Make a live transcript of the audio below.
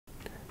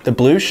The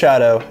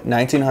Blueshadow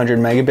 1900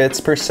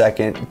 megabits per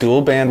second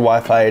dual band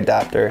Wi-Fi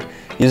adapter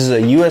uses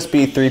a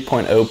USB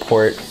 3.0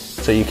 port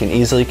so you can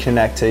easily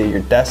connect to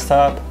your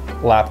desktop,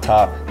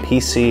 laptop,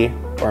 PC,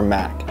 or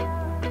Mac.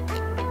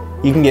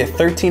 You can get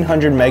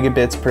 1300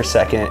 megabits per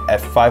second at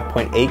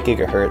 5.8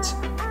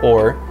 gigahertz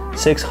or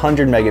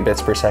 600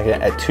 megabits per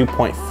second at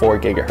 2.4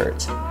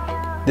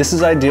 gigahertz. This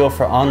is ideal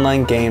for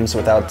online games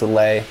without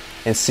delay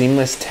and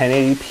seamless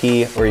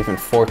 1080p or even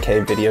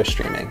 4K video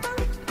streaming.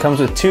 It comes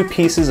with two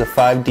pieces of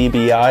 5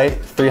 dBi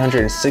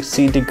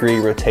 360-degree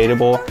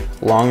rotatable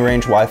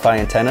long-range Wi-Fi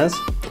antennas.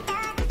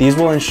 These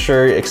will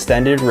ensure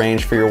extended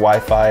range for your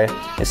Wi-Fi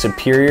and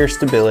superior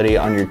stability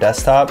on your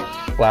desktop,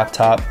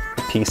 laptop,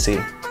 and PC.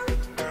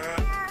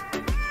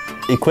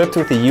 Equipped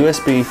with a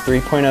USB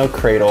 3.0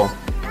 cradle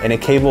and a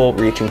cable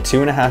reaching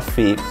 2.5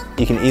 feet,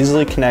 you can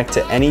easily connect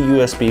to any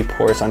USB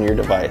ports on your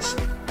device,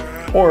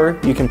 or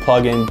you can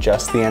plug in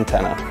just the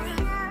antenna.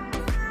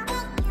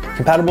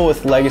 Compatible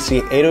with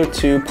legacy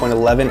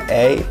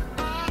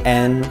 802.11a,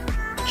 N,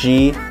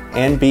 G,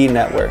 and B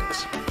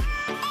networks.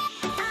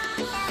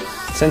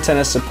 This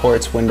antenna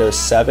supports Windows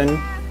 7,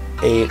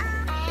 8,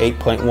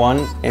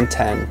 8.1, and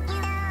 10,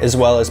 as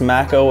well as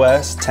Mac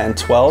OS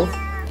 10.12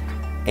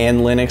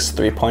 and Linux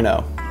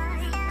 3.0.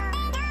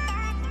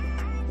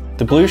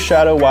 The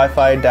Blueshadow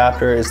Wi-Fi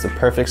adapter is the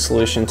perfect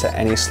solution to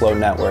any slow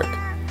network.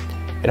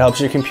 It helps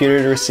your computer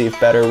to receive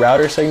better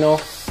router signal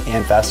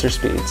and faster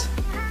speeds.